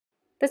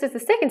This is the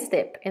second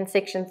step in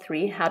section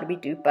 3, How Do We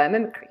Do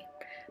Biomimicry?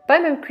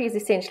 Biomimicry is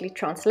essentially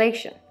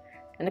translation,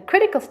 and a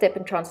critical step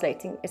in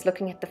translating is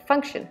looking at the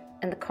function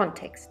and the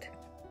context.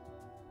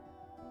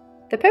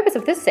 The purpose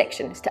of this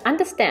section is to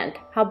understand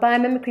how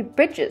biomimicry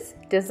bridges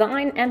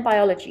design and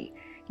biology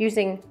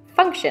using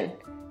function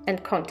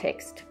and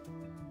context.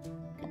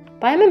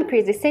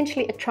 Biomimicry is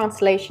essentially a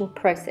translation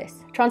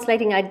process,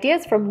 translating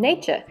ideas from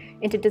nature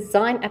into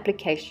design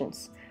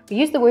applications. We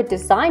use the word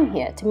design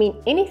here to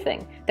mean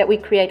anything that we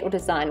create or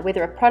design,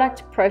 whether a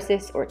product,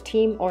 process, or a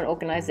team or an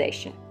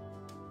organization.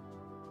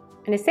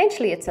 And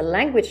essentially it's a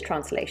language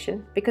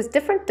translation because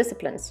different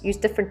disciplines use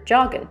different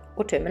jargon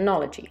or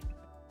terminology.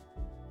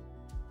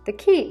 The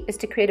key is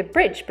to create a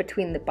bridge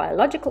between the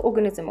biological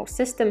organism or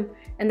system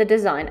and the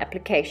design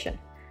application.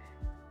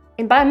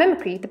 In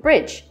biomimicry, the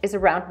bridge is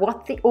around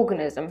what the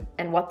organism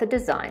and what the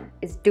design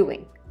is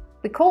doing.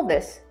 We call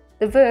this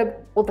the verb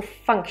or the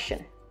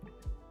function.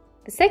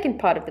 The second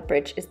part of the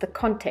bridge is the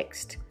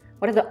context.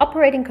 What are the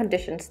operating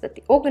conditions that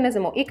the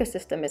organism or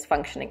ecosystem is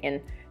functioning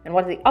in, and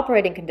what are the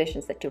operating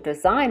conditions that your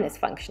design is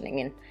functioning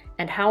in,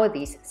 and how are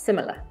these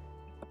similar?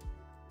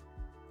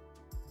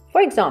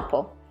 For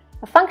example,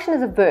 a function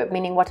is a verb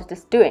meaning what it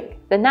is doing.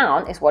 The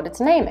noun is what its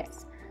name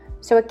is.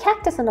 So a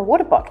cactus and a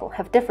water bottle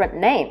have different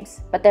names,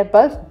 but they're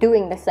both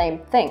doing the same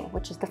thing,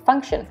 which is the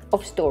function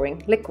of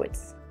storing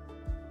liquids.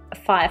 A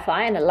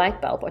firefly and a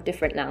light bulb are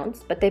different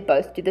nouns, but they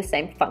both do the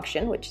same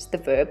function, which is the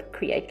verb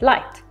create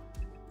light.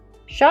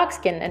 Shark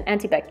skin and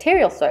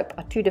antibacterial soap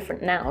are two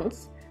different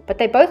nouns, but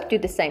they both do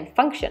the same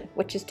function,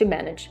 which is to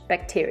manage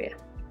bacteria.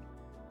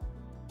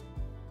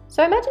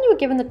 So imagine you were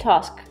given the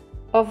task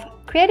of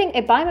creating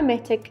a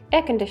biomimetic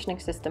air conditioning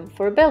system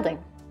for a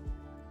building.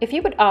 If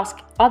you would ask,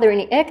 are there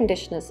any air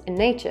conditioners in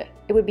nature,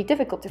 it would be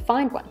difficult to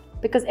find one,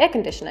 because air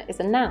conditioner is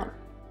a noun.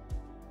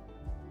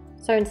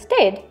 So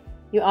instead,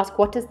 you ask,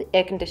 what does the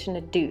air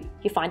conditioner do?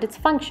 You find its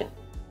function.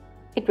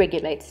 It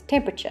regulates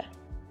temperature.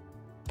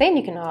 Then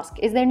you can ask,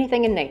 is there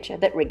anything in nature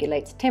that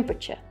regulates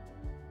temperature?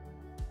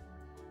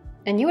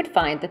 And you would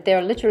find that there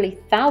are literally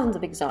thousands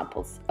of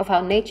examples of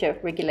how nature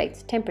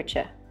regulates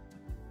temperature.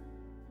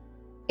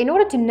 In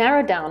order to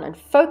narrow down and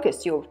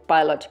focus your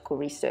biological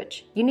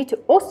research, you need to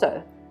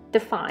also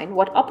define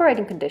what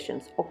operating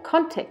conditions or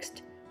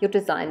context your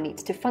design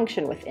needs to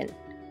function within.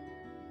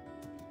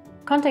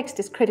 Context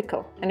is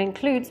critical and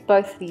includes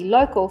both the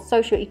local,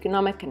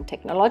 socio-economic and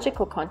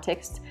technological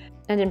context,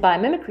 and in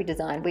biomimicry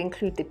design we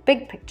include the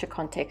big picture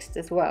context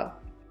as well.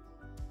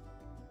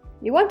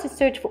 You want to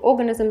search for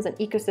organisms and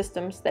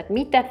ecosystems that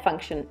meet that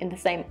function in the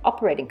same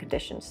operating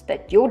conditions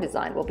that your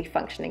design will be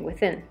functioning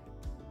within.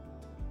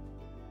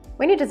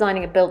 When you're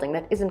designing a building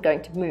that isn't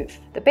going to move,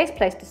 the best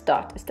place to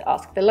start is to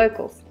ask the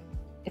locals.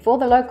 If all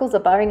the locals are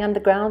burrowing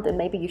underground, then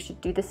maybe you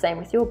should do the same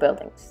with your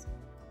buildings.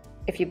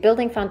 If you're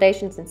building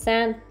foundations in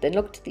sand, then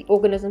look to the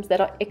organisms that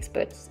are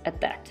experts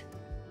at that.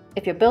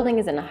 If your building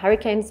is in a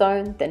hurricane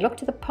zone, then look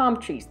to the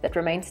palm trees that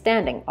remain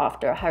standing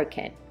after a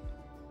hurricane.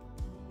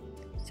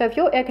 So if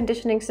your air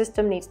conditioning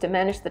system needs to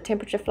manage the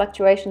temperature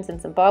fluctuations in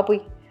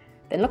Zimbabwe,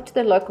 then look to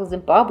the local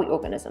Zimbabwe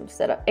organisms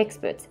that are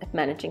experts at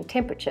managing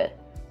temperature.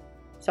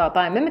 So our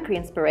biomimicry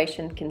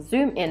inspiration can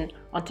zoom in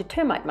onto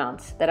termite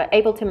mounds that are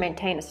able to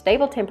maintain a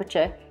stable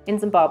temperature in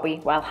Zimbabwe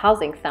while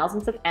housing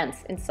thousands of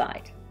ants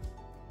inside.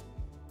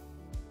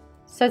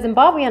 So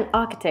Zimbabwean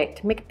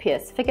architect Mick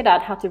Pierce figured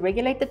out how to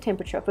regulate the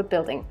temperature of a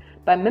building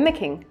by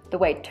mimicking the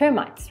way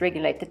termites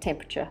regulate the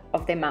temperature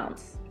of their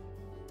mounds.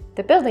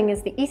 The building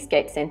is the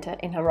Eastgate Center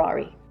in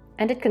Harare,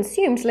 and it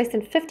consumes less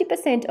than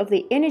 50% of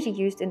the energy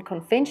used in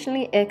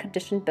conventionally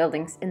air-conditioned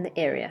buildings in the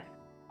area.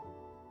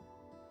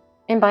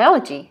 In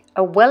biology,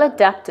 a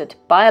well-adapted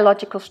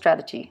biological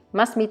strategy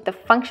must meet the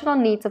functional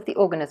needs of the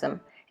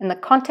organism in the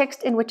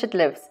context in which it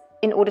lives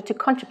in order to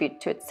contribute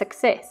to its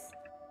success.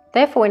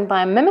 Therefore, in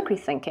biomimicry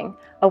thinking,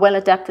 a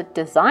well-adapted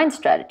design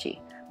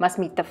strategy must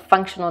meet the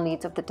functional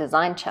needs of the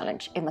design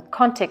challenge in the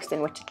context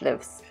in which it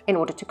lives in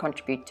order to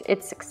contribute to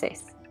its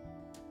success.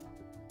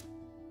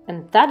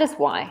 And that is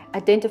why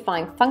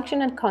identifying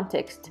function and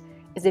context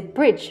is a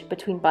bridge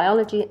between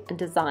biology and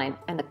design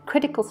and a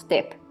critical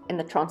step in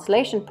the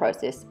translation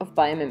process of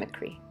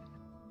biomimicry.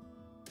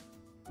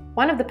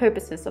 One of the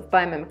purposes of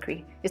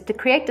biomimicry is to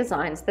create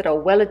designs that are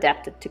well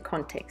adapted to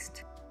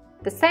context.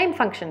 The same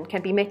function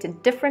can be met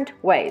in different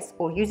ways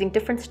or using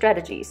different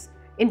strategies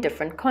in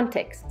different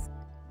contexts.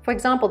 For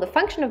example, the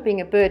function of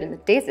being a bird in the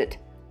desert,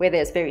 where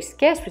there's very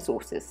scarce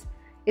resources,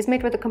 is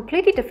met with a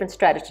completely different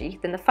strategy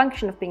than the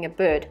function of being a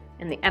bird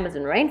in the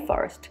Amazon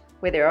rainforest,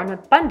 where there are an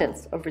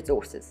abundance of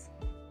resources.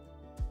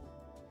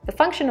 The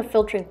function of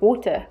filtering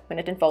water when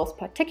it involves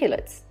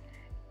particulates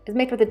is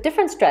met with a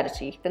different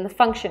strategy than the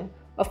function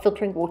of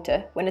filtering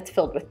water when it's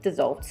filled with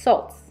dissolved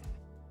salts.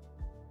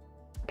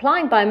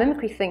 Applying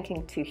biomimicry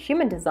thinking to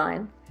human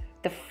design,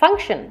 the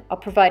function of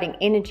providing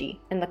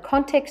energy in the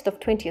context of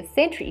 20th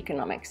century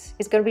economics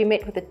is going to be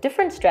met with a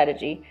different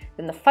strategy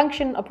than the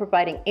function of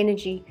providing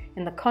energy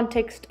in the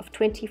context of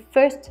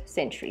 21st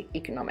century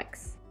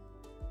economics.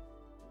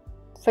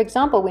 For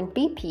example, when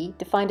BP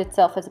defined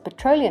itself as a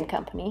petroleum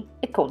company,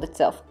 it called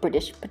itself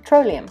British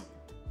Petroleum.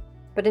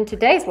 But in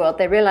today's world,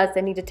 they realized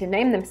they needed to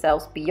name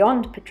themselves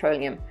beyond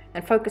petroleum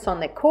and focus on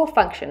their core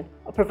function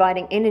of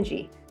providing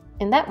energy.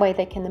 In that way,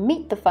 they can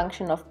meet the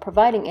function of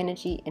providing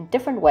energy in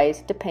different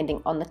ways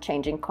depending on the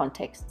changing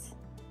contexts.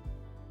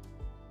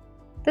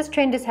 This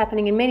trend is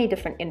happening in many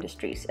different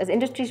industries, as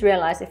industries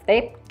realize if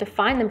they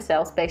define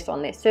themselves based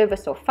on their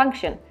service or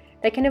function,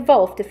 they can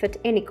evolve to fit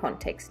any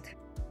context.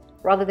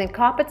 Rather than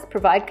carpets,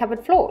 provide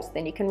covered floors,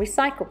 then you can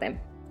recycle them.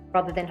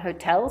 Rather than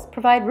hotels,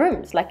 provide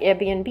rooms like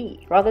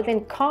Airbnb. Rather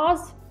than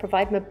cars,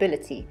 provide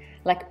mobility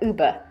like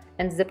Uber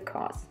and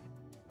Zipcars.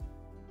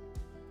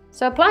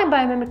 So applying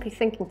biomimicry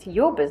thinking to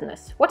your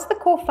business, what's the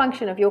core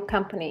function of your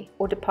company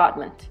or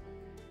department?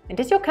 And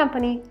is your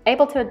company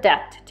able to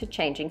adapt to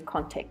changing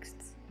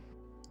contexts?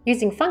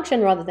 Using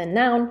function rather than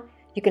noun,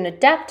 you can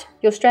adapt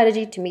your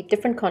strategy to meet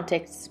different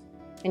contexts,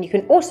 and you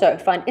can also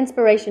find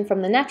inspiration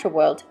from the natural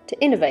world to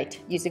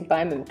innovate using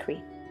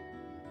biomimicry.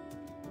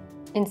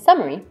 In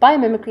summary,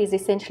 biomimicry is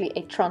essentially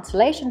a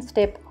translation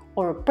step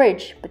or a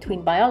bridge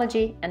between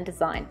biology and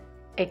design.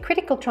 A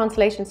critical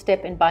translation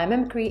step in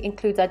biomimicry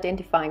includes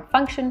identifying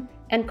function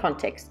and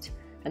context,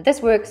 and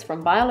this works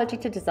from biology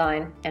to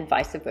design and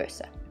vice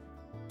versa.